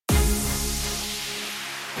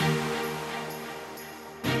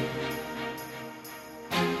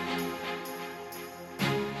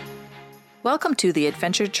Welcome to the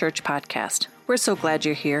Adventure Church podcast. We're so glad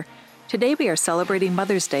you're here. Today we are celebrating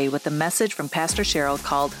Mother's Day with a message from Pastor Cheryl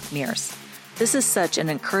called Mirrors. This is such an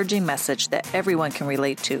encouraging message that everyone can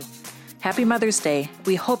relate to. Happy Mother's Day.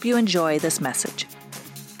 We hope you enjoy this message.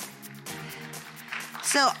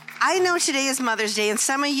 So I know today is Mother's Day, and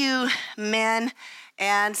some of you men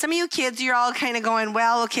and some of you kids, you're all kind of going,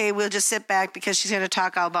 well, okay, we'll just sit back because she's going to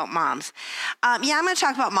talk all about moms. I'm going to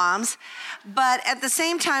talk about moms, but at the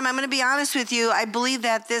same time, I'm going to be honest with you. I believe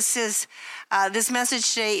that this message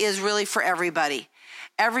today is really for everybody.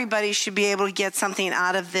 Everybody should be able to get something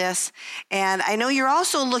out of this. And I know you're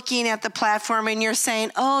also looking at the platform and you're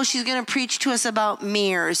saying, oh, she's going to preach to us about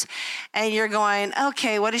mirrors. And you're going,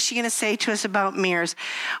 okay, what is she going to say to us about mirrors?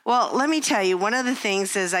 Well, let me tell you, one of the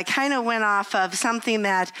things is I kind of went off of something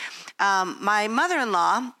that my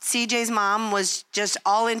mother-in-law, CJ's mom, was just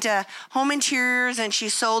all into home interiors, and she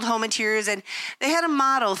sold home interiors, and they had a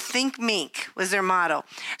motto, Think Mink was their motto.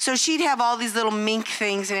 So she'd have all these little mink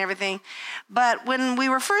things and everything. But when we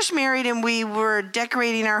were first married and we were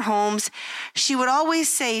decorating our homes, she would always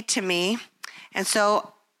say to me, and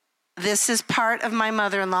so this is part of my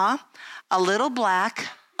mother-in-law, a little black,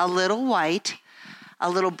 a little white, a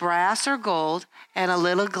little brass or gold, and a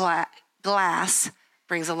little glass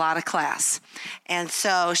brings a lot of class. And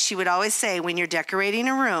so she would always say, when you're decorating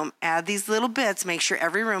a room, add these little bits, make sure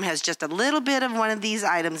every room has just a little bit of one of these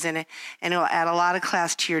items in it, and it will add a lot of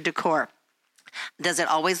class to your decor. Does it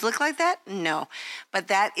always look like that? No. But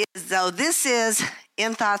this is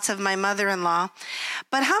in thoughts of my mother-in-law.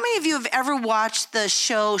 But how many of you have ever watched the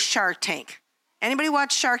show Shark Tank? Anybody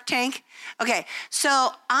watch Shark Tank? Okay, so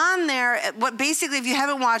on there, if you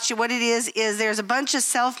haven't watched it, what it is there's a bunch of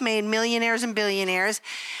self-made millionaires and billionaires,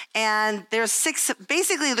 and there's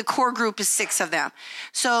basically the core group is 6 of them.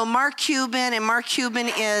 So Mark Cuban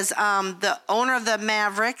is the owner of the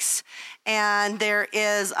Mavericks, and there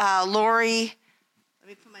is Lori, let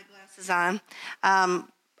me put my glasses on,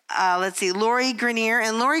 Lori Greiner,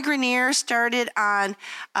 and Lori Greiner started on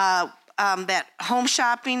that home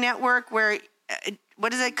shopping network where,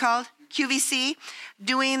 what is it called? QVC,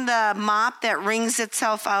 doing the mop that wrings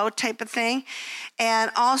itself out type of thing.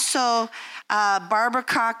 And also Barbara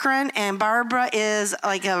Cochran, and Barbara is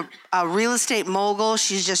like a real estate mogul.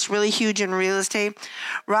 She's just really huge in real estate.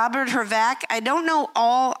 Robert Hervak, I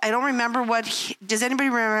don't remember does anybody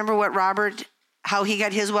remember how he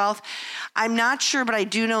got his wealth? I'm not sure, but I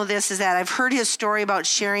do know this, is that I've heard his story about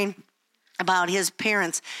sharing about his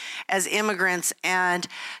parents as immigrants, and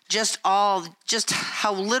just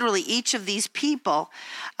how literally each of these people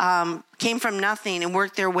came from nothing and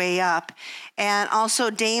worked their way up. And also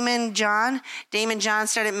Damon John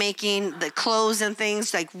started making the clothes and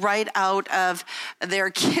things like right out of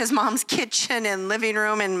his mom's kitchen and living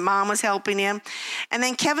room, and mom was helping him. And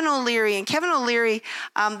then Kevin O'Leary, they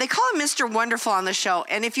call him Mr. Wonderful on the show.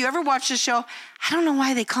 And if you ever watch the show, I don't know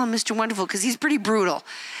why they call him Mr. Wonderful, because he's pretty brutal.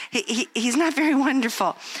 He's not very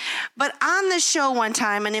wonderful. But on the show one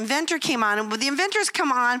time, an inventor came on, and the inventors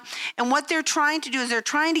come on, and what they're trying to do is they're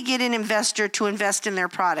trying to get an investor to invest in their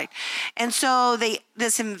product. And so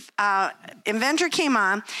this inventor came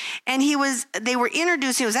on, and they were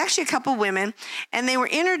introducing, it was actually a couple women, and they were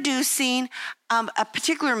introducing a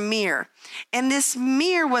particular mirror. And this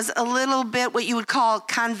mirror was a little bit what you would call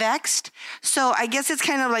convexed. So I guess it's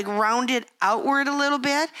kind of like rounded outward a little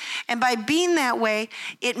bit. And by being that way,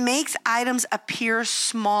 it makes items appear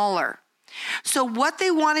smaller. So what they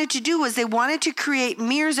wanted to do was they wanted to create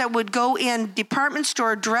mirrors that would go in department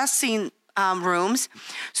store dressing rooms.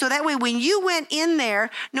 So that way when you went in there,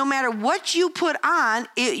 no matter what you put on,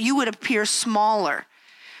 you would appear smaller.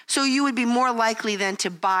 So you would be more likely then to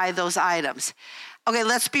buy those items. Okay,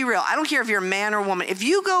 let's be real. I don't care if you're a man or a woman. If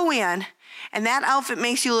you go in and that outfit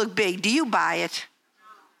makes you look big, do you buy it?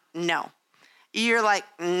 No. You're like,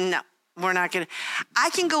 no, we're not going to. I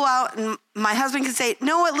can go out and my husband can say,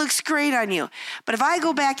 no, it looks great on you. But if I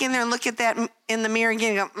go back in there and look at that in the mirror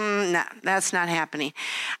again and go, no, that's not happening.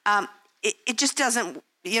 It just doesn't,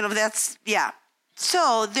 yeah.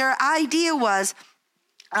 So their idea was,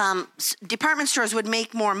 department stores would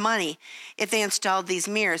make more money if they installed these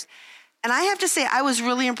mirrors. And I have to say, I was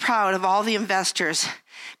really proud of all the investors,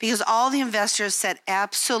 because all the investors said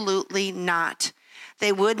absolutely not.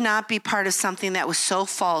 They would not be part of something that was so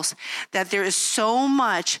false, that there is so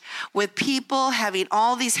much with people having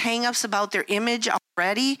all these hang-ups about their image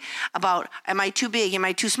already, about, am I too big? Am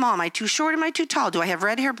I too small? Am I too short? Am I too tall? Do I have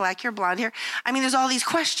red hair, black hair, blonde hair? I mean, there's all these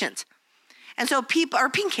questions. And so people, or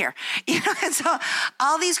pink hair, and so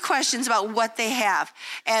all these questions about what they have.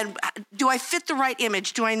 And do I fit the right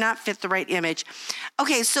image? Do I not fit the right image?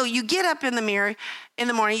 Okay, so you get up in the mirror in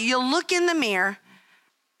the morning, you look in the mirror,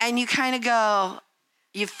 and you kind of go,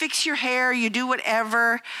 you fix your hair, you do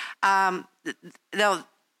whatever. No,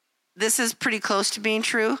 this is pretty close to being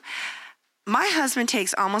true. My husband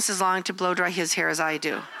takes almost as long to blow dry his hair as I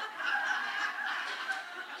do.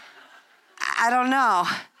 I don't know.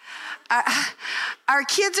 Our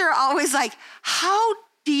kids are always like, how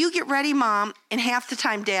do you get ready, Mom? And half the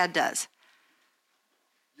time Dad does.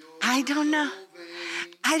 I don't know.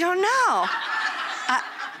 I don't know.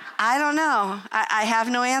 I don't know. I have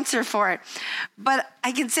no answer for it. But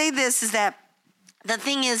I can say this, is that the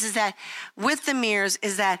thing is that with the mirrors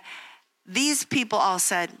is that these people all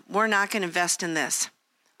said, we're not going to invest in this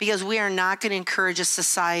because we are not going to encourage a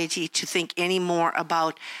society to think any more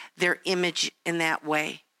about their image in that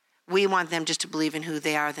way. We want them just to believe in who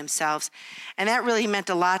they are themselves. And that really meant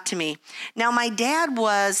a lot to me. Now, my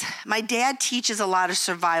dad teaches a lot of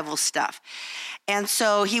survival stuff. And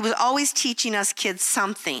so he was always teaching us kids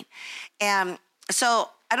something. And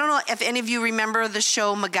so I don't know if any of you remember the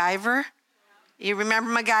show MacGyver. You remember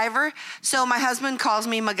MacGyver? So my husband calls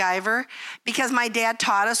me MacGyver because my dad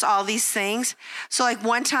taught us all these things. So like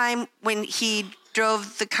one time when he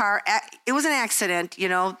drove the car, it was an accident,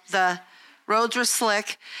 the roads were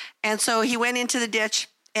slick. And so he went into the ditch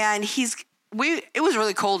and it was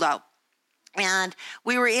really cold out. And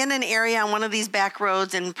we were in an area on one of these back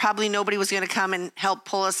roads and probably nobody was going to come and help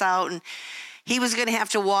pull us out. And he was going to have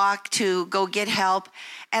to walk to go get help.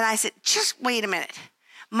 And I said, just wait a minute.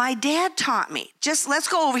 My dad taught me, let's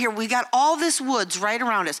go over here. We got all this woods right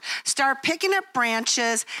around us. Start picking up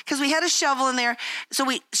branches because we had a shovel in there. So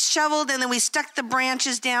we shoveled and then we stuck the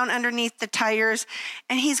branches down underneath the tires.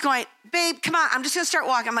 And he's going, babe, come on. I'm just going to start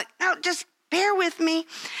walking. I'm like, no, just bear with me.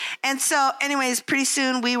 And so anyways, pretty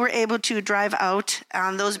soon we were able to drive out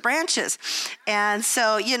on those branches. And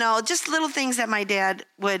so, just little things that my dad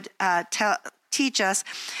would teach us.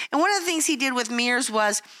 And one of the things he did with mirrors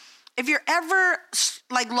was, if you're ever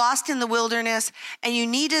lost in the wilderness and you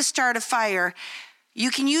need to start a fire, you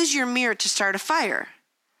can use your mirror to start a fire.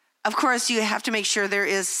 Of course, you have to make sure there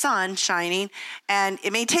is sun shining, and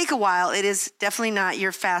it may take a while. It is definitely not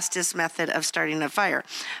your fastest method of starting a fire,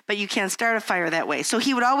 but you can start a fire that way. So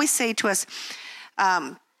he would always say to us,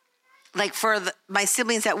 my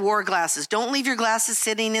siblings that wore glasses, don't leave your glasses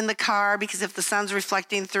sitting in the car because if the sun's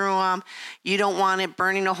reflecting through them, you don't want it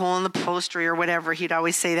burning a hole in the upholstery or whatever. He'd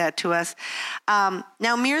always say that to us.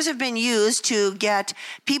 Now, mirrors have been used to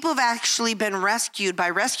people have actually been rescued by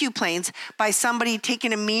rescue planes by somebody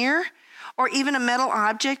taking a mirror or even a metal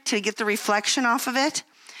object to get the reflection off of it.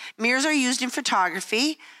 Mirrors are used in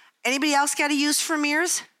photography. Anybody else got a use for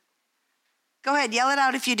mirrors? Go ahead, yell it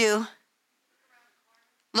out if you do.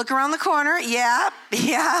 Look around the corner. Yeah.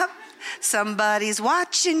 Somebody's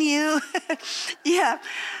watching you. Yeah.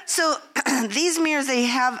 So these mirrors,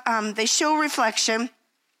 they show reflection.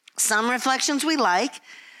 Some reflections we like,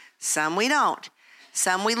 some we don't.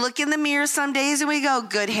 Some we look in the mirror some days and we go,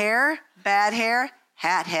 good hair, bad hair,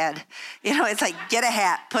 hat head. It's like, get a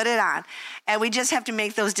hat, put it on. And we just have to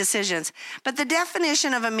make those decisions. But the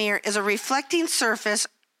definition of a mirror is a reflecting surface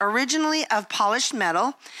originally of polished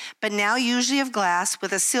metal, but now usually of glass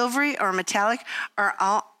with a silvery or metallic or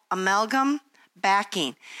amalgam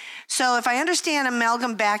backing. So if I understand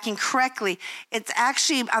amalgam backing correctly, it's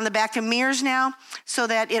actually on the back of mirrors now so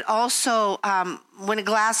that it also, when a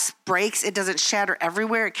glass breaks, it doesn't shatter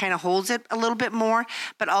everywhere. It kind of holds it a little bit more,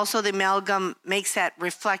 but also the amalgam makes that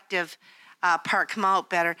reflective part come out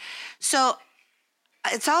better. So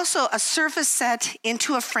it's also a surface set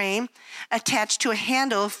into a frame attached to a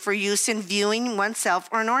handle for use in viewing oneself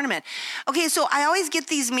or an ornament. Okay, so I always get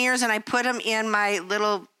these mirrors and I put them in my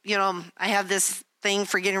little, I have this thing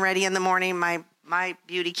for getting ready in the morning, my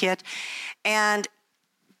beauty kit. And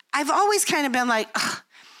I've always kind of been like,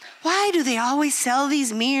 why do they always sell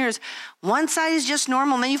these mirrors? One side is just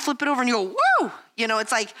normal, and then you flip it over and you go, whoa!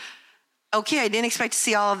 It's like, okay, I didn't expect to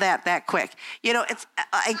see all of that quick.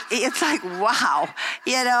 It's like, wow.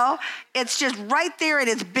 It's just right there and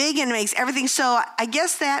it's big and it makes everything. So I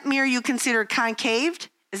guess that mirror you consider concaved.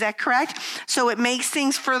 Is that correct? So it makes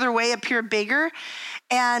things further away appear bigger.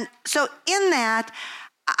 And so in that,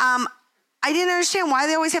 I didn't understand why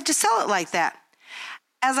they always have to sell it like that.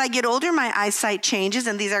 As I get older, my eyesight changes,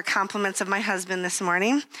 and these are compliments of my husband this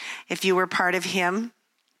morning. If you were part of him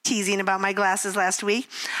teasing about my glasses last week.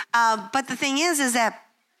 But the thing is that,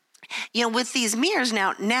 with these mirrors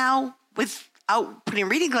now with out putting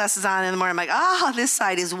reading glasses on in the morning. I'm like, this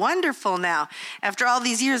side is wonderful now. After all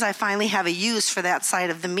these years, I finally have a use for that side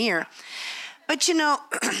of the mirror. But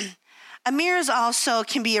a mirror also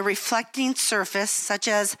can be a reflecting surface, such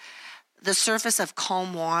as the surface of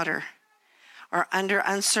calm water or under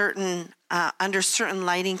certain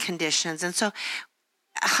lighting conditions. And so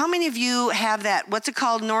how many of you have that? What's it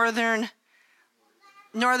called? Northern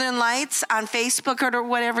Lights on Facebook or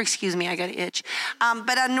whatever. Excuse me, I got an itch.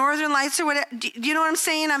 But on Northern Lights or whatever, do you know what I'm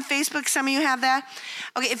saying? On Facebook, some of you have that.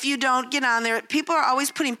 Okay, if you don't, get on there. People are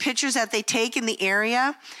always putting pictures that they take in the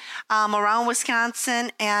area around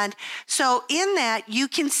Wisconsin. And so in that, you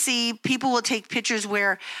can see people will take pictures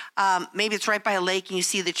where maybe it's right by a lake and you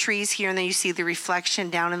see the trees here and then you see the reflection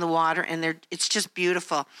down in the water and it's just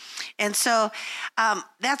beautiful. And so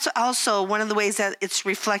that's also one of the ways that it's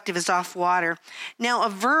reflective is off water. Now,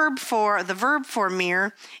 the verb for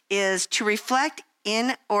mirror is to reflect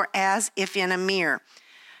in or as if in a mirror.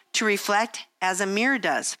 To reflect as a mirror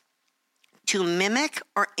does. To mimic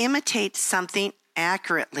or imitate something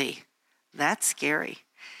accurately. That's scary.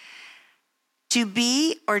 To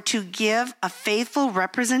be or to give a faithful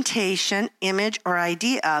representation, image, or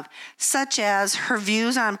idea of, such as her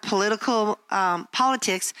views on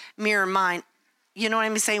politics mirror mine. You know what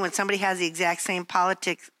I'm saying? When somebody has the exact same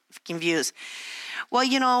politics views. Well,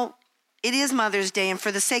 it is Mother's Day, and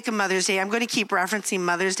for the sake of Mother's Day, I'm going to keep referencing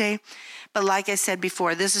Mother's Day. But like I said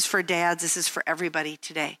before, this is for dads. This is for everybody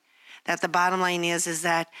today. That the bottom line is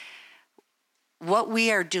that what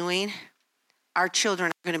we are doing, our children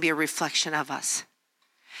are going to be a reflection of us.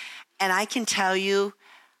 And I can tell you,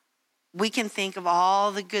 we can think of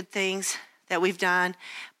all the good things that we've done,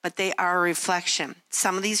 but they are a reflection.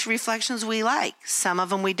 Some of these reflections we like, some of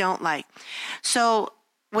them we don't like. So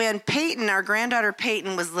when Peyton, our granddaughter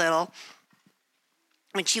Peyton, was little,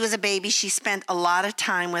 when she was a baby, she spent a lot of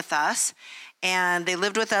time with us. And they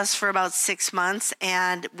lived with us for about 6 months,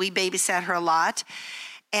 and we babysat her a lot.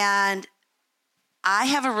 And I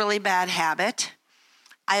have a really bad habit.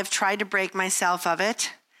 I have tried to break myself of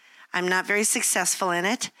it. I'm not very successful in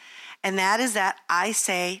it. And that is that I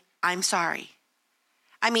say, I'm sorry.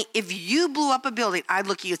 I mean, if you blew up a building, I'd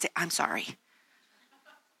look at you and say, I'm sorry.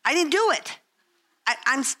 I didn't do it.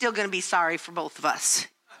 I'm still going to be sorry for both of us,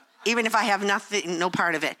 even if I have no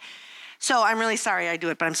part of it. So I'm really sorry I do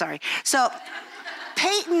it, but I'm sorry. So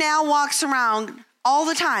Peyton now walks around all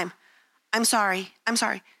the time. I'm sorry. And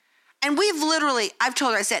I've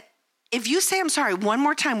told her, I said, if you say I'm sorry one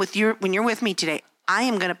more time when you're with me today, I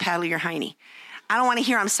am going to paddle your hiney. I don't want to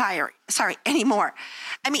hear I'm sorry anymore.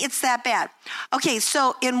 I mean, it's that bad. Okay,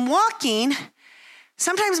 so in walking,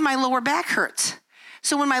 sometimes my lower back hurts.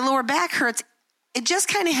 So when my lower back hurts, it just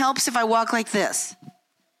kind of helps if I walk like this.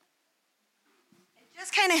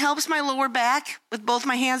 Just kind of helps my lower back with both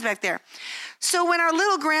my hands back there. So when our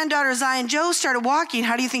little granddaughter Zion Jo started walking,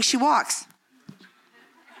 how do you think she walks?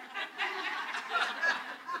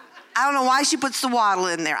 I don't know why she puts the waddle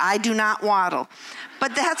in there. I do not waddle.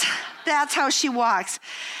 But that's how she walks.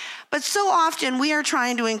 But so often we are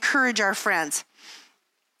trying to encourage our friends.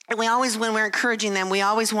 And when we're encouraging them, we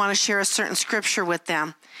always want to share a certain scripture with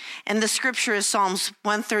them. And the scripture is Psalms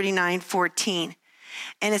 139:14.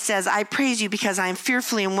 And it says, I praise you because I am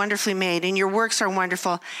fearfully and wonderfully made, and your works are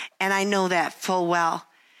wonderful, and I know that full well.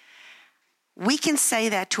 We can say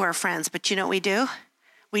that to our friends, but you know what we do?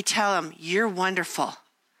 We tell them, you're wonderful.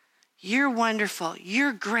 You're wonderful.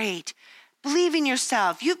 You're great. Believe in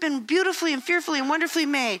yourself. You've been beautifully and fearfully and wonderfully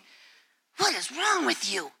made. What is wrong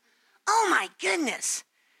with you? Oh my goodness.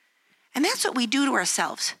 And that's what we do to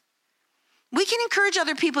ourselves. We can encourage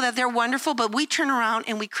other people that they're wonderful, but we turn around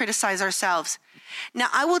and we criticize ourselves. Now,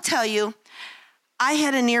 I will tell you, I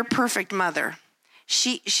had a near perfect mother.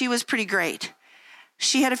 She was pretty great.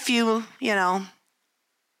 She had a few, not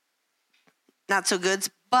so goods,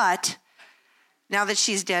 but now that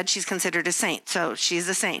she's dead, she's considered a saint. So she's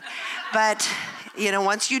a saint. But,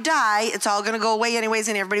 once you die, it's all going to go away anyways,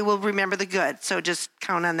 and everybody will remember the good. So just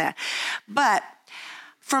count on that. But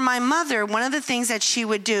for my mother, one of the things that she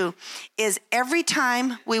would do is every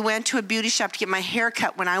time we went to a beauty shop to get my hair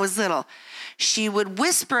cut when I was little, she would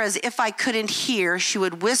whisper as if I couldn't hear. She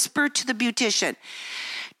would whisper to the beautician,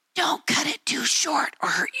 don't cut it too short or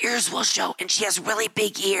her ears will show. And she has really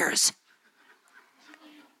big ears.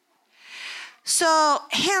 So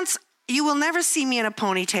hence, you will never see me in a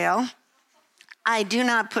ponytail. I do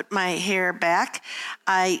not put my hair back.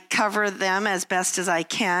 I cover them as best as I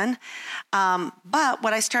can. But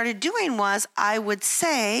what I started doing was I would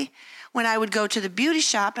say, when I would go to the beauty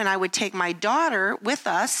shop and I would take my daughter with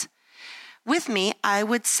me, I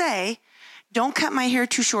would say, don't cut my hair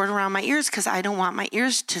too short around my ears because I don't want my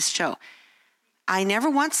ears to show. I never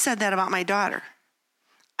once said that about my daughter.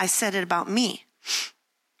 I said it about me.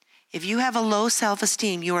 If you have a low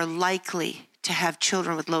self-esteem, you are likely to have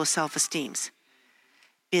children with low self-esteem,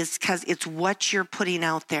 because it's what you're putting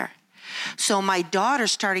out there. So my daughter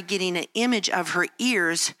started getting an image of her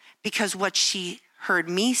ears because what she heard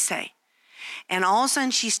me say. And all of a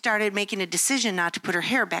sudden she started making a decision not to put her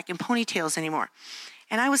hair back in ponytails anymore.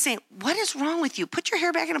 And I was saying, what is wrong with you? Put your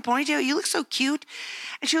hair back in a ponytail. You look so cute.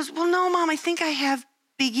 And she goes, well, no, Mom, I think I have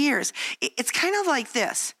big ears. It's kind of like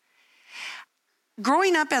this.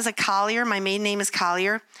 Growing up as a Collier, my maiden name is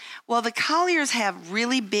Collier. Well, the Colliers have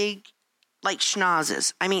really big, like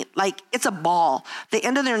schnozzes. I mean, like it's a ball. The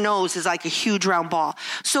end of their nose is like a huge round ball.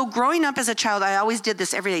 So growing up as a child, I always did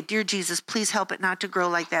this every day. Dear Jesus, please help it not to grow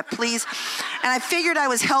like that, please. And I figured I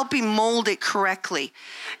was helping mold it correctly.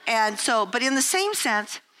 And so, but in the same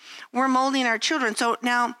sense, we're molding our children. So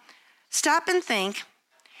now stop and think.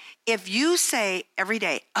 If you say every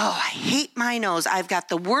day, oh, I hate my nose. I've got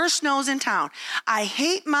the worst nose in town. I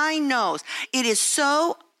hate my nose. It is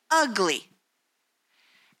so ugly.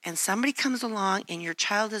 And somebody comes along and your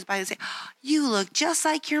child is by and say, oh, you look just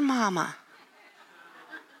like your mama.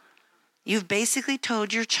 You've basically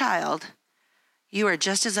told your child, you are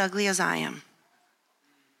just as ugly as I am.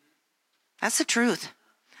 That's the truth.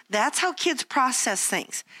 That's how kids process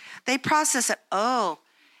things. They process it, oh,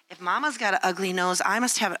 if mama's got an ugly nose, I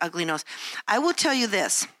must have an ugly nose. I will tell you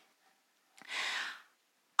this.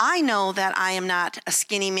 I know that I am not a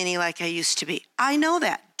skinny mini like I used to be. I know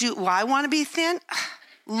that. Do I want to be thin?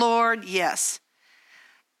 Lord, yes.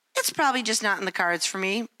 It's probably just not in the cards for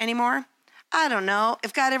me anymore. I don't know.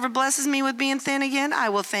 If God ever blesses me with being thin again, I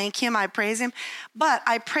will thank him. I praise him. But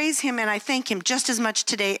I praise him and I thank him just as much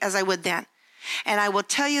today as I would then. And I will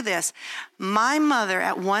tell you this, my mother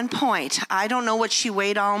at one point, I don't know what she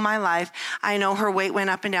weighed all my life. I know her weight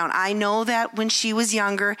went up and down. I know that when she was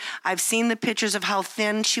younger, I've seen the pictures of how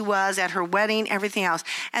thin she was at her wedding, everything else.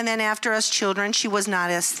 And then after us children, she was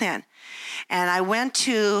not as thin. And I went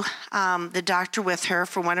to the doctor with her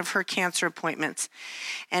for one of her cancer appointments.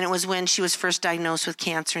 And it was when she was first diagnosed with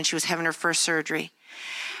cancer and she was having her first surgery.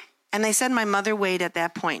 And they said my mother weighed at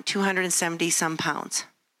that point 270 some pounds.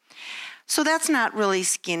 So that's not really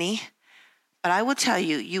skinny, but I will tell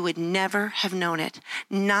you, you would never have known it.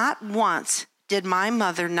 Not once did my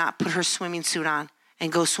mother not put her swimming suit on and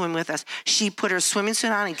go swim with us. She put her swimming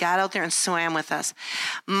suit on and got out there and swam with us.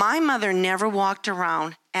 My mother never walked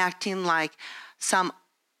around acting like some,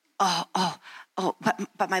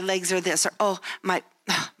 but my legs are this, or oh, my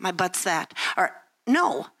butt's that, or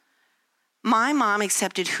no. My mom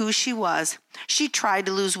accepted who she was. She tried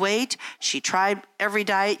to lose weight. She tried every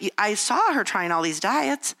diet. I saw her trying all these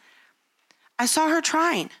diets. I saw her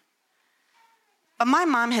trying. But my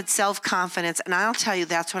mom had self-confidence, and I'll tell you,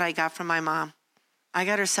 that's what I got from my mom. I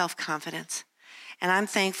got her self-confidence, and I'm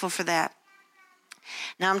thankful for that.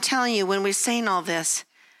 Now, I'm telling you, when we're saying all this,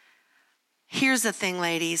 here's the thing,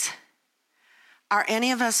 ladies. Are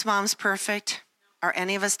any of us moms perfect? Are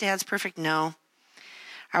any of us dads perfect? No.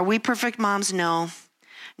 Are we perfect moms? No.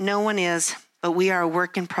 No one is, but we are a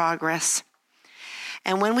work in progress.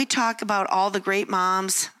 And when we talk about all the great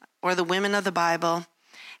moms or the women of the Bible,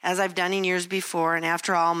 as I've done in years before, and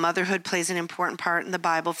after all, motherhood plays an important part in the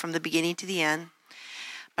Bible from the beginning to the end.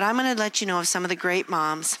 But I'm going to let you know of some of the great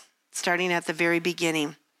moms, starting at the very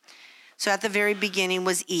beginning. So at the very beginning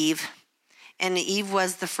was Eve, and Eve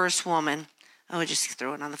was the first woman. Oh, just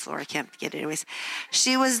throw it on the floor. I can't get it anyways.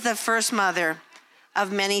 She was the first mother of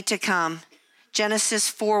many to come. Genesis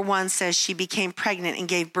 4:1 says she became pregnant and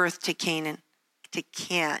gave birth to Cain.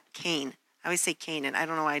 I always say Canaan. I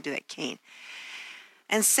don't know why I do that, Cain.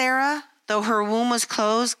 And Sarah, though her womb was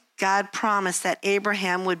closed, God promised that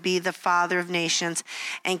Abraham would be the father of nations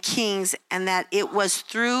and kings, and that it was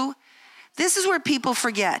through, this is where people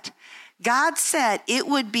forget. God said it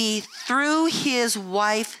would be through his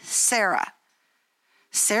wife, Sarah.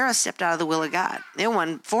 Sarah stepped out of the will of God. It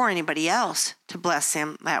wasn't for anybody else to bless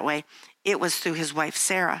him that way. It was through his wife,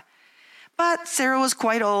 Sarah. But Sarah was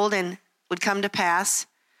quite old and would come to pass.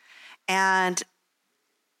 And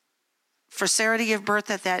for Sarah to give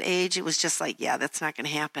birth at that age, it was just like, yeah, that's not going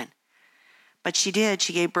to happen. But she did.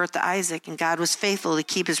 She gave birth to Isaac, and God was faithful to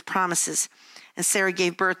keep his promises. And Sarah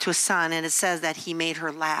gave birth to a son, and it says that he made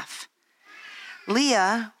her laugh.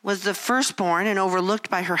 Leah was the firstborn and overlooked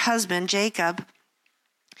by her husband, Jacob,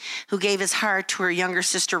 who gave his heart to her younger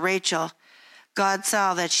sister Rachel. God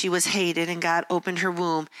saw that she was hated, and God opened her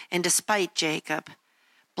womb, and despite Jacob,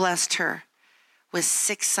 blessed her with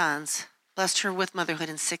 6 sons, blessed her with motherhood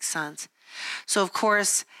and 6 sons. So, of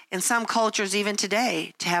course, in some cultures, even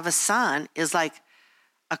today, to have a son is like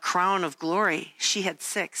a crown of glory. She had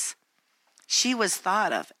 6. She was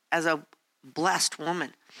thought of as a blessed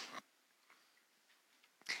woman.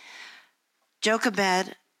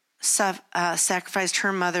 Jochebed sacrificed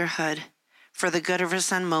her motherhood for the good of her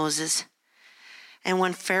son Moses. And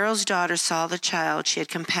when Pharaoh's daughter saw the child, she had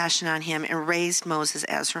compassion on him and raised Moses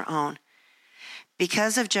as her own.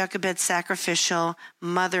 Because of Jochebed's sacrificial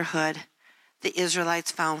motherhood, the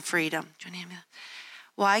Israelites found freedom.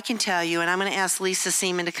 Well, I can tell you, and I'm going to ask Lisa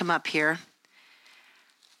Seaman to come up here.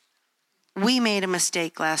 We made a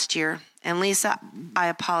mistake last year. And Lisa, I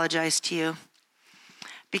apologize to you.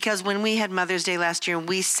 Because when we had Mother's Day last year,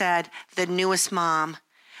 we said the newest mom,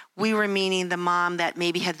 we were meaning the mom that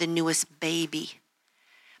maybe had the newest baby.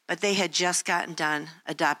 But they had just gotten done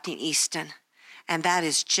adopting Easton. And that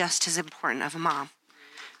is just as important of a mom.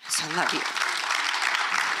 So I love you.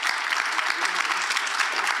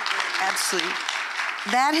 Absolutely.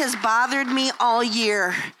 That has bothered me all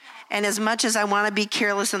year. And as much as I want to be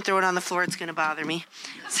careless and throw it on the floor, it's going to bother me.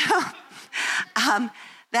 So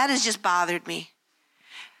that has just bothered me.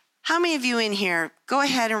 How many of you in here, go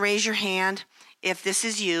ahead and raise your hand if this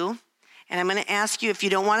is you. And I'm going to ask you, if you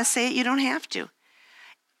don't want to say it, you don't have to.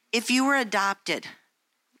 If you were adopted,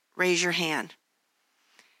 raise your hand.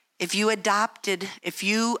 If you adopted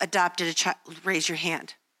a child, raise your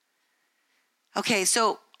hand. Okay,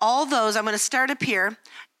 so all those, I'm going to start up here,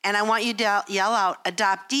 and I want you to yell out,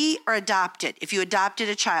 adoptee or adopted, if you adopted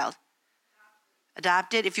a child.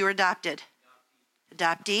 Adopted, if you were adopted.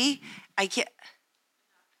 Adoptee, I can't.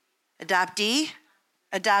 Adoptee,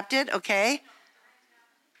 adopted, okay.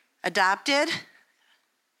 Adopted.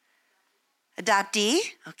 Adoptee,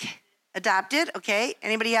 okay. Adopted, okay.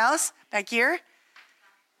 Anybody else back here?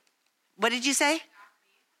 What did you say?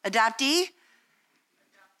 Adoptee?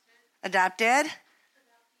 Adopted?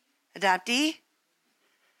 Adoptee?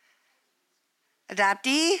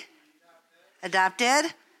 Adoptee?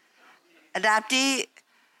 Adopted? Adoptee?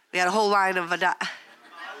 We got a whole line of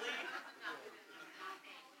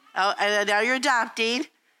Oh, and now you're adopting.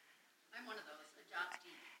 I'm one of those,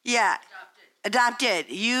 adoptee. Yeah. Adopted.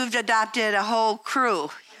 You've adopted a whole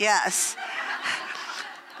crew. Yes.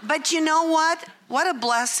 But you know what? What a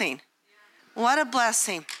blessing. What a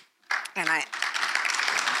blessing. And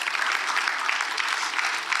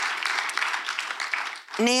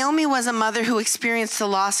Naomi was a mother who experienced the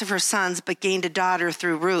loss of her sons but gained a daughter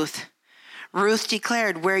through Ruth. Ruth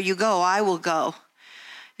declared, "Where you go, I will go.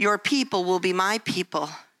 Your people will be my people.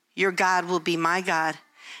 Your God will be my God."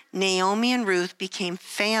 Naomi and Ruth became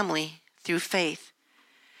family through faith.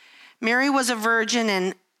 Mary was a virgin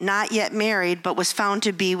and not yet married, but was found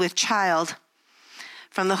to be with child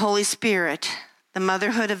from the Holy Spirit. The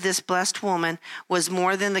motherhood of this blessed woman was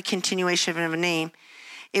more than the continuation of a name.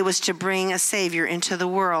 It was to bring a Savior into the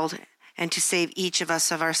world and to save each of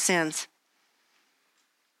us of our sins.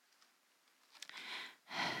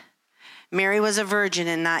 Mary was a virgin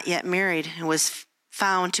and not yet married, and was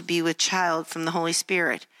found to be with child from the Holy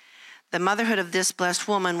Spirit. The motherhood of this blessed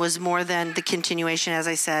woman was more than the continuation, as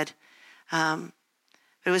I said.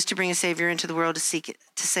 It was to bring a Savior into the world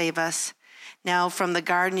to save us. Now, from the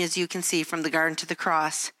garden, as you can see, from the garden to the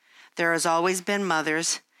cross, there has always been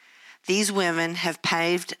mothers. These women have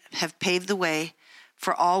paved the way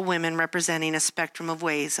for all women, representing a spectrum of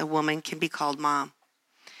ways a woman can be called mom.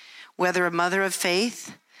 Whether a mother of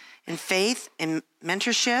faith, in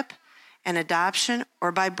mentorship, and adoption,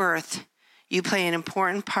 or by birth, you play an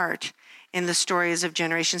important part in the stories of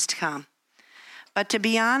generations to come. But to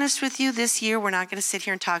be honest with you, this year, we're not going to sit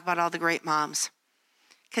here and talk about all the great moms.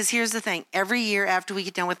 Because here's the thing. Every year after we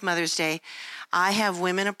get done with Mother's Day, I have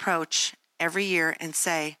women approach every year and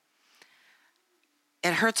say,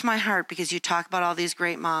 "It hurts my heart because you talk about all these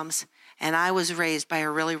great moms, and I was raised by a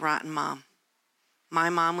really rotten mom. My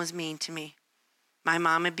mom was mean to me. My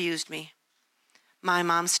mom abused me. My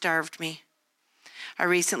mom starved me." I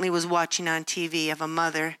recently was watching on TV of a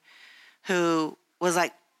mother who was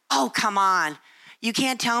like, "Oh, come on. You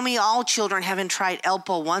can't tell me all children haven't tried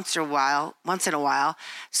Elpo once in a while.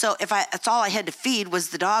 So that's all I had to feed was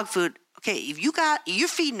the dog food. Okay, if you're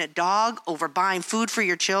feeding a dog over buying food for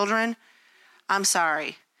your children, I'm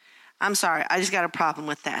sorry. I just got a problem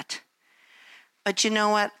with that." But you know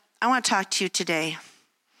what? I want to talk to you today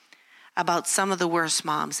about some of the worst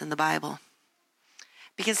moms in the Bible.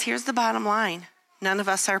 Because here's the bottom line. None of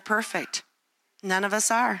us are perfect. None of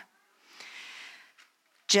us are.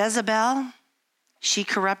 Jezebel, she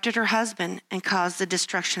corrupted her husband and caused the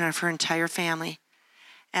destruction of her entire family.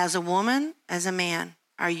 As a woman, as a man,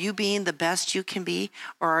 are you being the best you can be,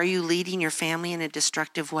 or are you leading your family in a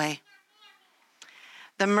destructive way?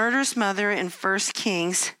 The murderous mother in 1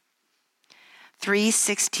 Kings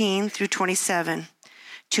 3:16 through 27.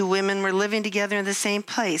 Two women were living together in the same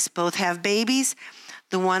place. Both have babies.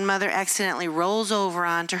 The one mother accidentally rolls over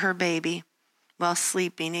onto her baby while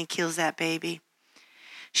sleeping and kills that baby.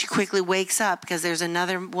 She quickly wakes up because there's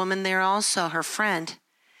another woman there also, her friend.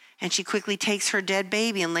 And she quickly takes her dead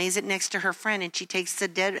baby and lays it next to her friend. And she takes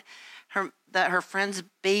her friend's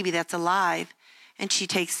baby that's alive, and she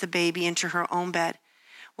takes the baby into her own bed.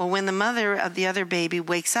 Well, when the mother of the other baby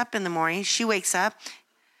wakes up in the morning, she wakes up,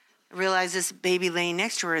 realizes this baby laying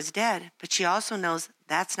next to her is dead. But she also knows,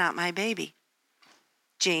 that's not my baby.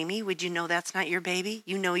 Jamie, would you know that's not your baby?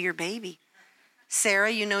 You know your baby.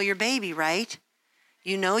 Sarah, you know your baby, right?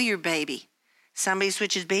 You know your baby. Somebody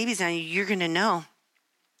switches babies on you, you're going to know.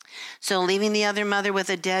 So leaving the other mother with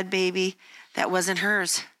a dead baby that wasn't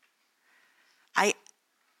hers. I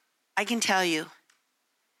can tell you,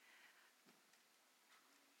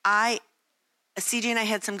 CJ and I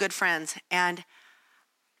had some good friends, and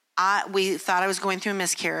we thought I was going through a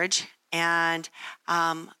miscarriage, and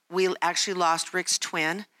we actually lost Rick's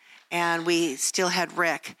twin, and we still had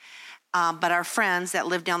Rick. But our friends that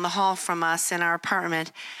lived down the hall from us in our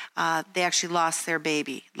apartment, they actually lost their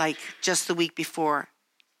baby, like just the week before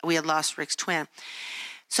we had lost Rick's twin.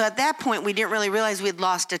 So at that point, we didn't really realize we had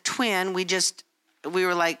lost a twin. We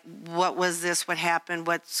were like, what was this? What happened?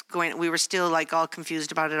 We were still like all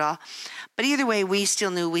confused about it all. But either way, we still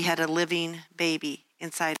knew we had a living baby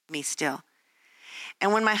inside of me still.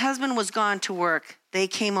 And when my husband was gone to work, they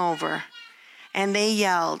came over and they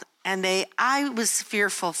yelled. And I was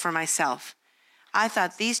fearful for myself. I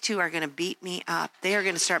thought, these two are going to beat me up. They are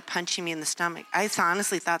going to start punching me in the stomach. I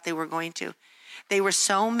honestly thought they were going to. They were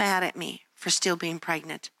so mad at me for still being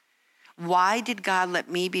pregnant. Why did God let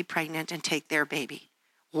me be pregnant and take their baby?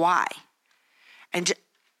 Why? And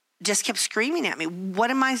just kept screaming at me.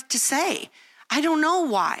 What am I to say? I don't know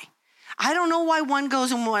why. I don't know why one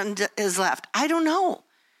goes and one is left. I don't know.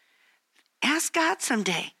 Ask God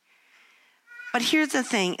someday. But here's the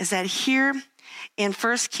thing, is that here in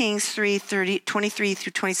 1 Kings 23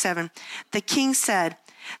 through 27, the king said,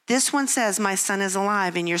 this one says, my son is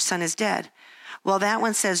alive and your son is dead. Well, that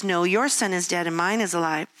one says, no, your son is dead and mine is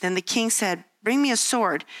alive. Then the king said, bring me a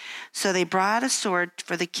sword. So they brought a sword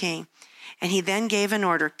for the king. And he then gave an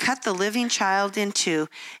order, cut the living child in two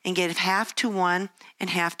and give half to one and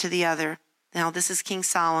half to the other. Now, this is King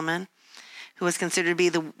Solomon, who was considered to be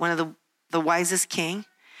one of the wisest king.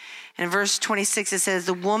 In verse 26, it says,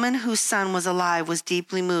 the woman whose son was alive was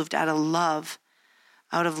deeply moved out of love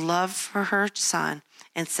for her son,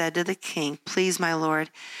 and said to the king, please, my lord,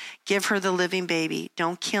 give her the living baby.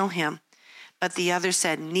 Don't kill him. But the other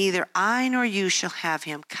said, neither I nor you shall have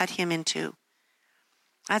him. Cut him in two.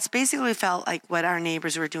 That's basically felt like what our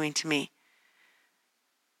neighbors were doing to me.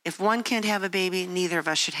 If one can't have a baby, neither of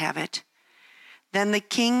us should have it. Then the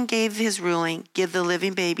king gave his ruling, give the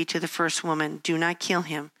living baby to the first woman. Do not kill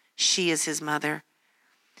him. She is his mother.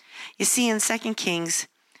 You see, in 2 Kings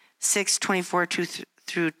 6:24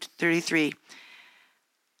 through 33,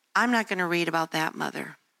 I'm not going to read about that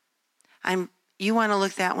mother. You want to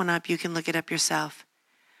look that one up, you can look it up yourself.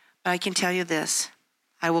 But I can tell you this,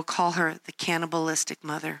 I will call her the cannibalistic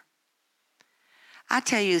mother. I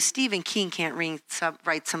tell you, Stephen King can't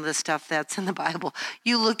write some of the stuff that's in the Bible.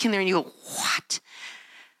 You look in there and you go, what?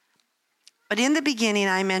 But in the beginning,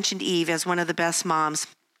 I mentioned Eve as one of the best moms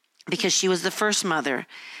because she was the first mother,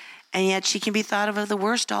 and yet she can be thought of as the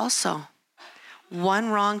worst also. One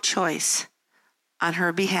wrong choice on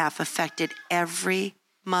her behalf affected every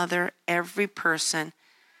mother, every person,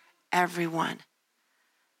 everyone.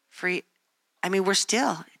 We're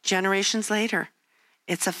still, generations later,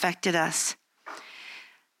 it's affected us.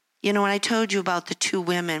 You know, when I told you about the two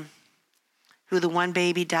women who the one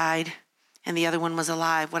baby died and the other one was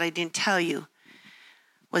alive, what I didn't tell you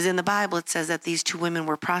was in the Bible it says that these two women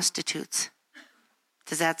were prostitutes.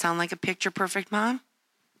 Does that sound like a picture-perfect mom?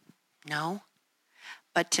 No.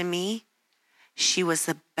 But to me, she was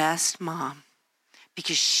the best mom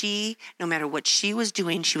because she, no matter what she was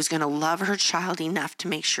doing, she was going to love her child enough to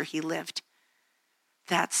make sure he lived.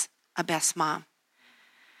 That's a best mom.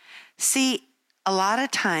 See, a lot of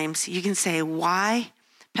times you can say, why,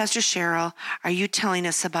 Pastor Cheryl, are you telling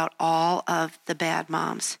us about all of the bad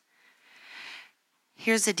moms?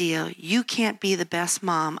 Here's the deal. You can't be the best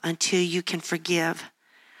mom until you can forgive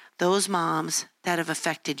those moms that have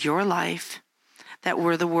affected your life, that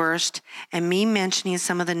were the worst, and me mentioning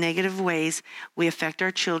some of the negative ways we affect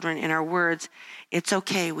our children in our words. It's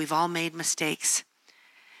okay. We've all made mistakes.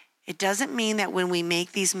 It doesn't mean that when we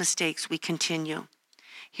make these mistakes, we continue.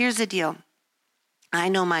 Here's the deal. I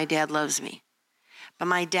know my dad loves me, But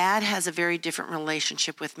my dad has a very different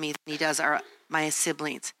relationship with me than he does my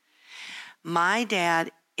siblings. My dad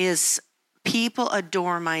people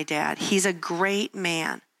adore my dad. He's a great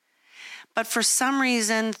man. But for some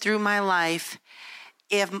reason through my life,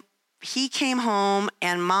 if he came home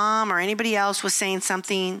and mom or anybody else was saying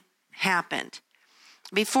something happened,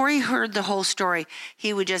 before he heard the whole story,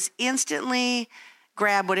 he would just instantly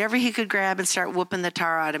grab whatever he could grab and start whooping the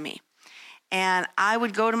tar out of me. And I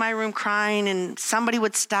would go to my room crying and somebody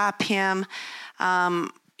would stop him.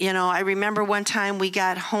 I remember one time we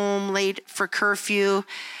got home late for curfew,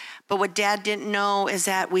 but what Dad didn't know is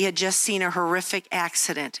that we had just seen a horrific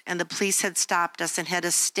accident and the police had stopped us and had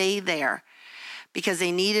us stay there because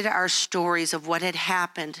they needed our stories of what had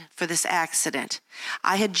happened for this accident.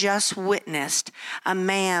 I had just witnessed a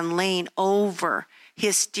man laying over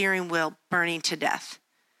his steering wheel burning to death.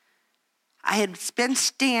 I had been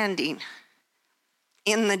standing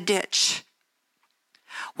in the ditch.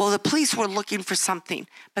 Well, the police were looking for something,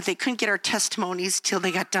 but they couldn't get our testimonies till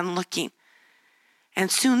they got done looking. And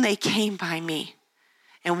soon they came by me.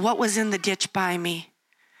 And what was in the ditch by me?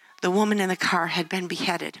 The woman in the car had been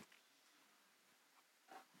beheaded.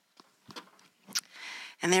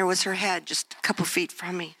 And there was her head just a couple feet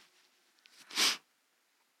from me.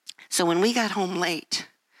 So when we got home late,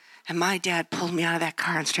 and my dad pulled me out of that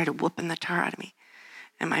car and started whooping the tar out of me,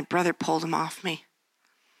 and my brother pulled him off me.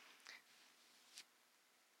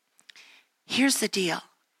 Here's the deal.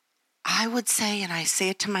 I would say, and I say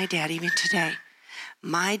it to my dad even today,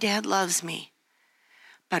 my dad loves me.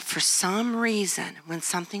 But for some reason, when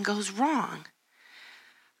something goes wrong,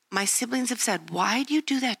 my siblings have said, why do you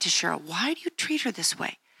do that to Cheryl? Why do you treat her this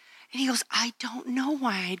way? And he goes, I don't know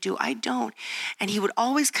why I do. I don't. And he would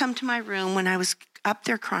always come to my room when I was up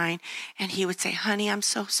there crying, and he would say, honey, I'm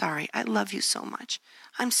so sorry. I love you so much.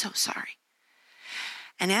 I'm so sorry.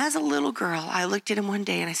 And as a little girl, I looked at him one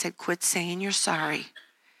day and I said, quit saying you're sorry,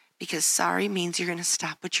 because sorry means you're going to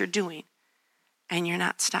stop what you're doing, and you're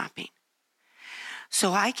not stopping.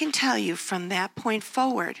 So I can tell you from that point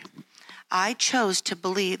forward, I chose to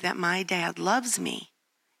believe that my dad loves me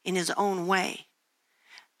in his own way.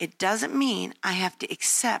 It doesn't mean I have to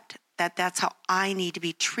accept that that's how I need to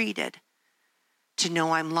be treated to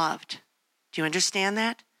know I'm loved. Do you understand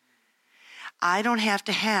that? I don't have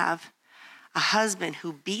to have a husband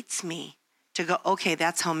who beats me to go, okay,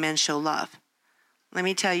 that's how men show love. Let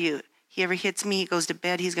me tell you, he ever hits me, he goes to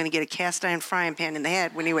bed, he's going to get a cast iron frying pan in the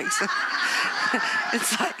head when he wakes up.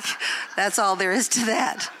 It's like, that's all there is to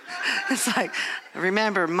that. It's like,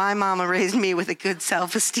 remember, my mama raised me with a good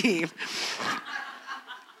self-esteem.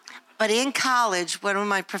 But in college, one of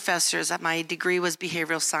my professors, my degree was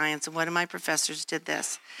behavioral science, and one of my professors did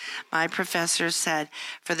this. My professor said,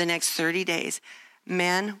 for the next 30 days,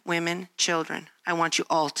 men, women, children, I want you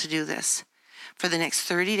all to do this. For the next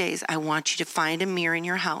 30 days, I want you to find a mirror in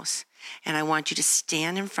your house, and I want you to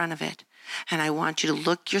stand in front of it, and I want you to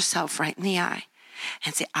look yourself right in the eye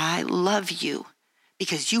and say, I love you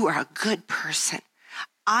because you are a good person.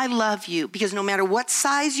 I love you because no matter what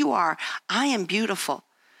size you are, I am beautiful.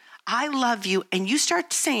 I love you. And you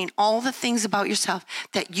start saying all the things about yourself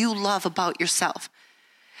that you love about yourself.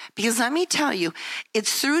 Because let me tell you,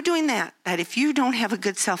 it's through doing that if you don't have a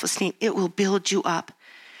good self-esteem, it will build you up.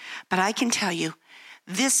 But I can tell you,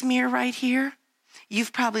 this mirror right here,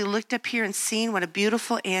 you've probably looked up here and seen what a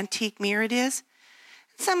beautiful antique mirror it is.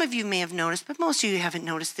 Some of you may have noticed, but most of you haven't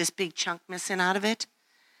noticed this big chunk missing out of it.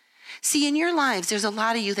 See, in your lives, there's a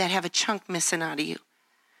lot of you that have a chunk missing out of you.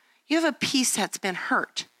 You have a piece that's been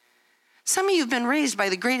hurt. Some of you have been raised by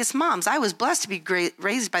the greatest moms. I was blessed to be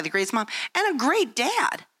raised by the greatest mom and a great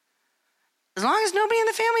dad. As long as nobody in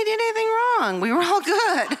the family did anything wrong, we were all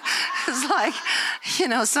good. It's like,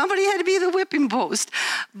 somebody had to be the whipping post.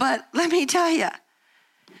 But let me tell you,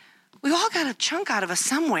 we all got a chunk out of us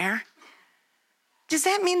somewhere. Does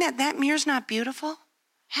that mean that mirror's not beautiful?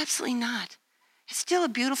 Absolutely not. It's still a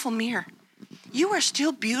beautiful mirror. You are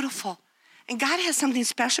still beautiful. And God has something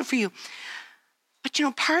special for you.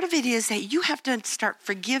 But part of it is that you have to start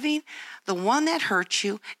forgiving the one that hurt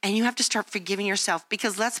you, and you have to start forgiving yourself.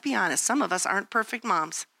 Because let's be honest, some of us aren't perfect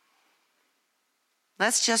moms.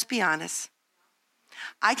 Let's just be honest.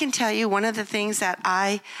 I can tell you one of the things that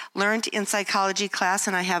I learned in psychology class,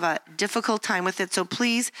 and I have a difficult time with it, so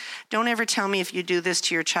please don't ever tell me if you do this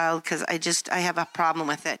to your child, because I have a problem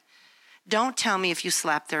with it. Don't tell me if you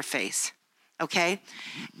slap their face, okay?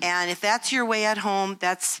 And if that's your way at home,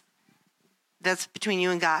 that's between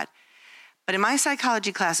you and God. But in my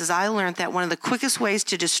psychology classes, I learned that one of the quickest ways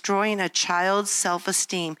to destroying a child's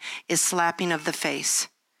self-esteem is slapping of the face.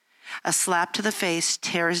 A slap to the face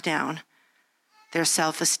tears down their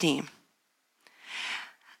self-esteem.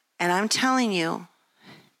 And I'm telling you,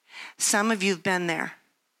 some of you have been there.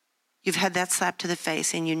 You've had that slap to the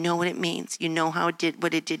face, and you know what it means. You know how it did,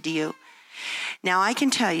 what it did to you. Now, I can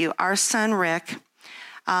tell you, our son, Rick,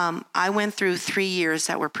 I went through 3 years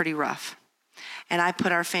that were pretty rough. And I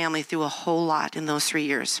put our family through a whole lot in those 3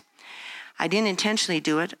 years. I didn't intentionally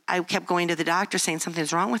do it. I kept going to the doctor saying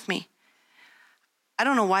something's wrong with me. I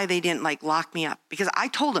don't know why they didn't lock me up, because I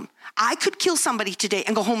told them I could kill somebody today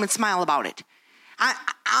and go home and smile about it.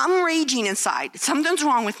 I'm raging inside. Something's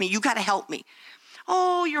wrong with me. You got to help me.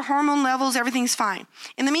 Oh, your hormone levels, everything's fine.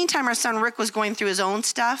 In the meantime, our son Rick was going through his own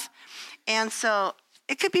stuff. And so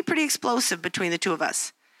it could be pretty explosive between the two of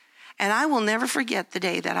us. And I will never forget the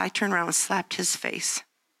day that I turned around and slapped his face.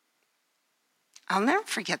 I'll never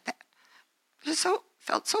forget that. I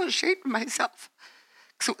felt so ashamed of myself.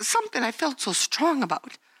 Because it was something I felt so strong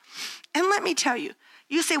about. And let me tell you,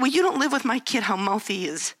 you say, well, you don't live with my kid, how mouthy he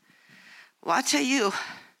is. Well, I tell you,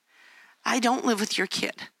 I don't live with your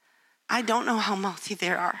kid. I don't know how mouthy they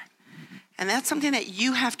are. And that's something that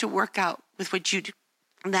you have to work out with what you do.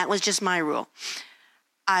 And that was just my rule.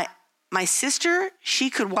 My sister, she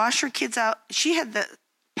could wash her kids out. She had the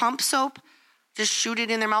pump soap, just shoot it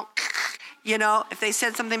in their mouth, if they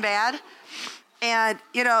said something bad. And,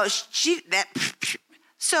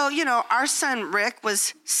 so, our son Rick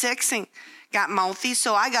was 6 and got mouthy,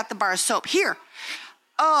 so I got the bar of soap. Here.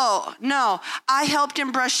 Oh, no. I helped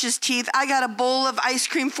him brush his teeth. I got a bowl of ice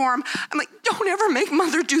cream for him. I'm like, don't ever make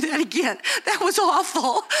mother do that again. That was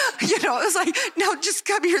awful. It was like, now just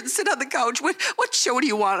come here and sit on the couch. What show do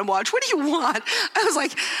you want to watch? What do you want? I was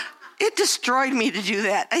like, it destroyed me to do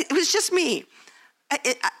that. It was just me.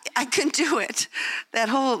 I couldn't do it. That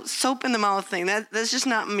whole soap in the mouth thing, that's just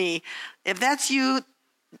not me. If that's you,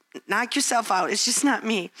 knock yourself out. It's just not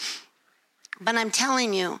me. But I'm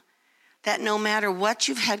telling you, that no matter what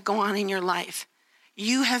you've had go on in your life,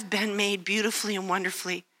 you have been made beautifully and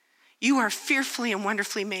wonderfully. You are fearfully and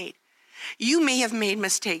wonderfully made. You may have made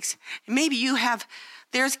mistakes. Maybe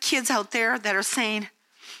there's kids out there that are saying,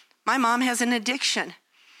 my mom has an addiction.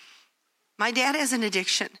 My dad has an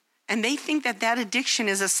addiction. And they think that addiction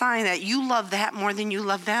is a sign that you love that more than you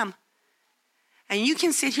love them. And you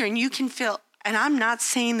can sit here and you can feel, and I'm not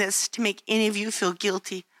saying this to make any of you feel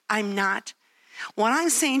guilty. I'm not. What I'm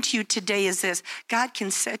saying to you today is this: God can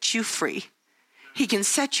set you free. He can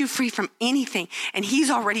set you free from anything, and he's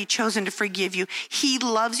already chosen to forgive you. He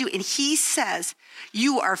loves you, and he says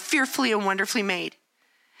you are fearfully and wonderfully made.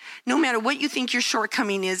 No matter what you think your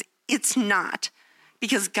shortcoming is, it's not,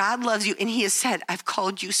 because God loves you, and he has said, I've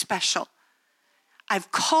called you special.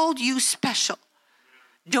 I've called you special.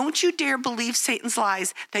 Don't you dare believe Satan's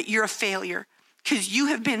lies that you're a failure, because you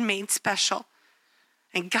have been made special.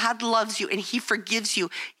 And God loves you and he forgives you.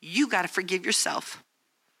 You got to forgive yourself.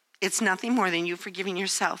 It's nothing more than you forgiving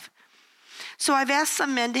yourself. So I've asked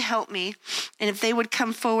some men to help me, and if they would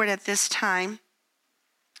come forward at this time.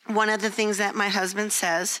 One of the things that my husband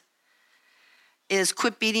says is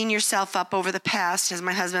quit beating yourself up over the past. As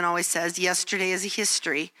my husband always says, yesterday is a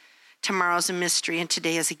history, tomorrow's a mystery, and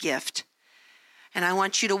today is a gift. And I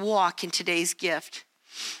want you to walk in today's gift.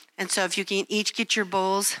 And so if you can each get your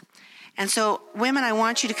bowls. And so, women, I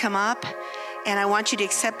want you to come up, and I want you to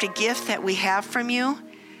accept a gift that we have from you.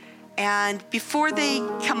 And before they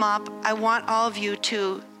come up, I want all of you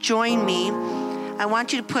to join me. I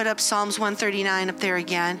want you to put up Psalms 139 up there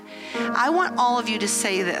again. I want all of you to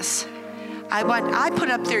say this. I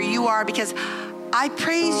put up there, you are, because I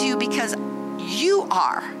praise you because you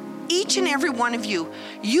are, each and every one of you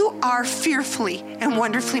are fearfully and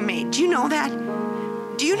wonderfully made. Do you know that?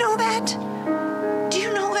 Do you know that? Do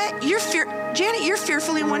you know that? Janet, you're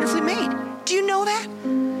fearfully and wonderfully made. Do you know that?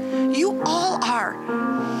 You all are.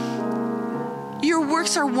 Your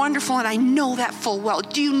works are wonderful, and I know that full well.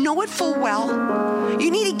 Do you know it full well? You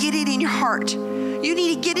need to get it in your heart. You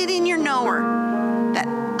need to get it in your knower that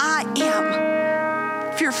I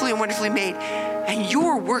am fearfully and wonderfully made, and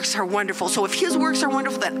your works are wonderful. So if his works are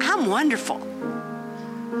wonderful, then I'm wonderful.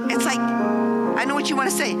 It's like, I know what you want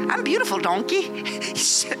to say. I'm beautiful, donkey.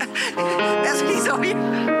 That's what he's over here.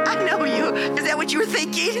 I know you. Is that what you were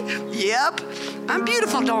thinking? Yep. I'm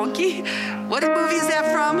beautiful, donkey. What movie is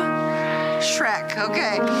that from? Shrek.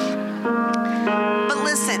 Okay. But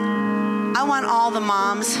listen, I want all the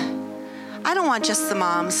moms. I don't want just the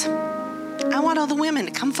moms. I want all the women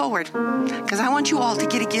to come forward, because I want you all to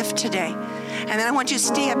get a gift today. And then I want you to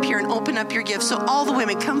stay up here and open up your gift. So all the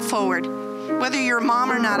women, come forward. Whether you're a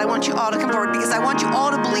mom or not, I want you all to come forward, because I want you all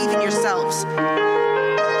to believe in yourselves.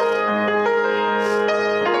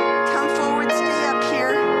 Come forward, stay up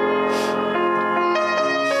here.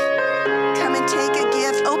 Come and take a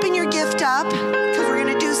gift. Open your gift up, because we're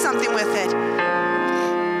going to do something.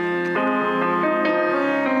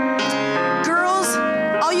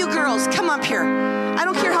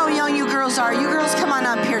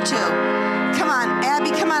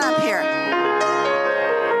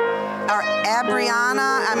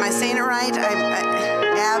 Abriana. Am I saying it right?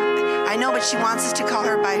 I know, but she wants us to call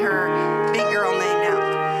her by her big girl name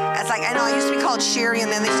now. It's like, I know I used to be called Sherry,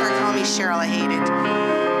 and then they started calling me Cheryl. I hate it.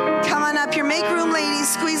 Come on up here. Make room, ladies.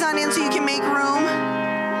 Squeeze on in so you can make room.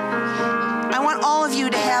 I want all of you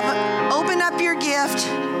to open up your gift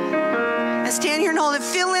and stand here and hold it.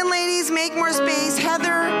 Fill in, ladies. Make more space.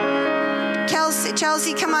 Heather,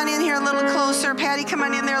 Chelsea, come on in here a little closer. Patty, come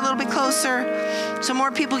on in there a little bit closer so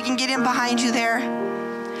more people can get in behind you there.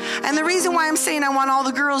 And the reason why I'm saying I want all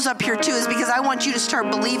the girls up here too is because I want you to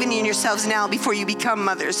start believing in yourselves now before you become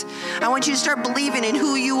mothers. I want you to start believing in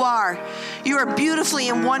who you are. You are beautifully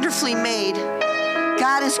and wonderfully made.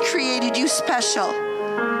 God has created you special.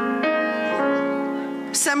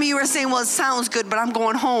 Some of you are saying, well, it sounds good, but I'm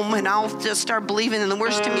going home and I'll just start believing in the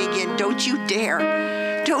worst of me again. Don't you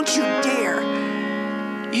dare. Don't you dare.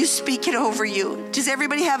 You speak it over you. Does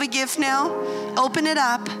everybody have a gift now? Open it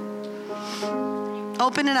up.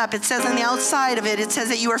 Open it up. It says on the outside of it, it says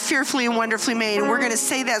that you are fearfully and wonderfully made. And we're going to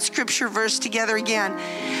say that scripture verse together again.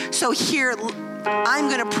 So here, I'm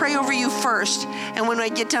going to pray over you first. And when I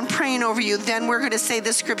get done praying over you, then we're going to say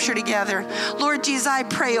this scripture together. Lord Jesus, I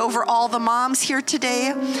pray over all the moms here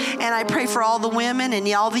today. And I pray for all the women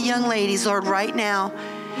and all the young ladies, Lord, right now,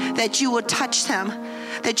 that you will touch them.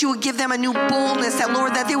 That you will give them a new boldness, that,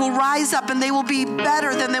 Lord, that they will rise up and they will be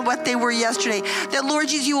better than what they were yesterday. That, Lord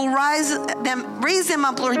Jesus, you will raise them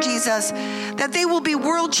up, Lord Jesus, that they will be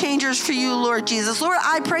world changers for you, Lord Jesus. Lord,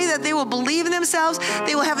 I pray that they will believe in themselves.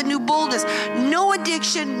 They will have a new boldness. No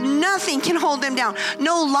addiction, nothing can hold them down.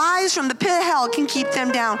 No lies from the pit of hell can keep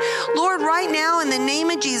them down. Lord, right now, in the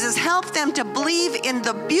name of Jesus, help them to believe in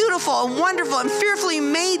the beautiful and wonderful and fearfully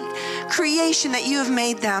made creation that you have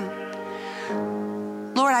made them.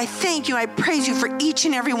 Lord, I thank you. I praise you for each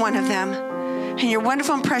and every one of them. In your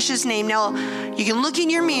wonderful and precious name. Now, you can look in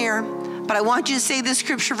your mirror, but I want you to say this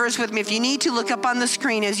scripture verse with me. If you need to, look up on the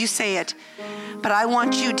screen as you say it. But I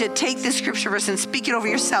want you to take this scripture verse and speak it over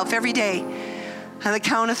yourself every day. On the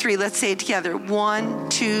count of 3, let's say it together. 1,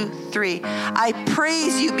 2, 3. I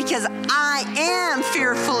praise you because I am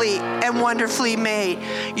fearfully and wonderfully made.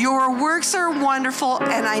 Your works are wonderful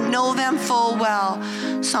and I know them full well.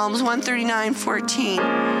 Psalms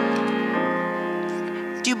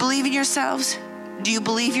 139:14. Do you believe in yourselves? Do you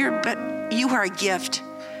believe you are a gift?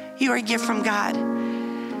 You are a gift from God.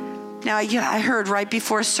 Now, I heard right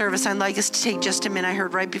before service, I'd like us to take just a minute. I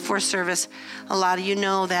heard right before service, a lot of you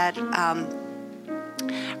know that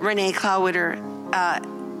Renee Clowwitter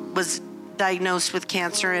was diagnosed with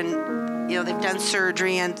cancer, and they've done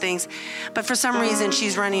surgery and things, but for some reason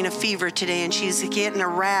she's running a fever today and she's getting a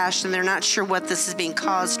rash and they're not sure what this is being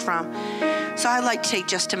caused from. So I'd like to take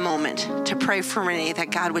just a moment to pray for Renee,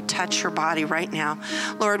 that God would touch her body right now.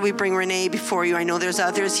 Lord, we bring Renee before you. I know there's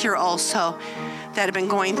others here also that have been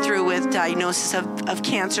going through with diagnosis of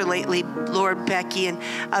cancer lately, Lord, Becky and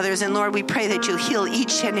others. And Lord, we pray that you'll heal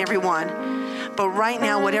each and every one. But right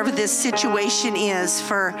now, whatever this situation is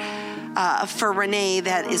for Renee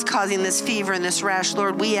that is causing this fever and this rash,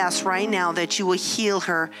 Lord, we ask right now that you will heal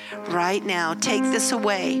her right now. Take this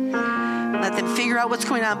away. Let them figure out what's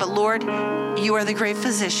going on. But Lord, you are the great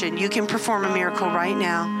physician. You can perform a miracle right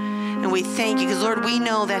now. And we thank you because, Lord, we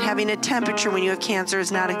know that having a temperature when you have cancer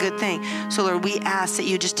is not a good thing. So, Lord, we ask that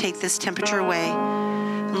you just take this temperature away.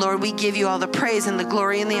 Lord, we give you all the praise and the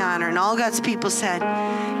glory and the honor. And all God's people said,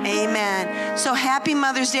 amen. So happy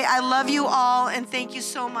Mother's Day. I love you all, and thank you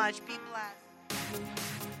so much. Be blessed.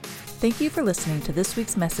 Thank you for listening to this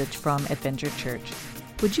week's message from Adventure Church.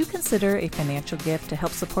 Would you consider a financial gift to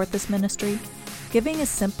help support this ministry? Giving is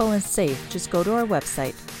simple and safe. Just go to our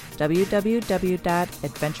website,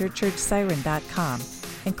 www.adventurechurchsiren.com,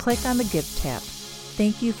 and click on the Give tab.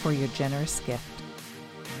 Thank you for your generous gift.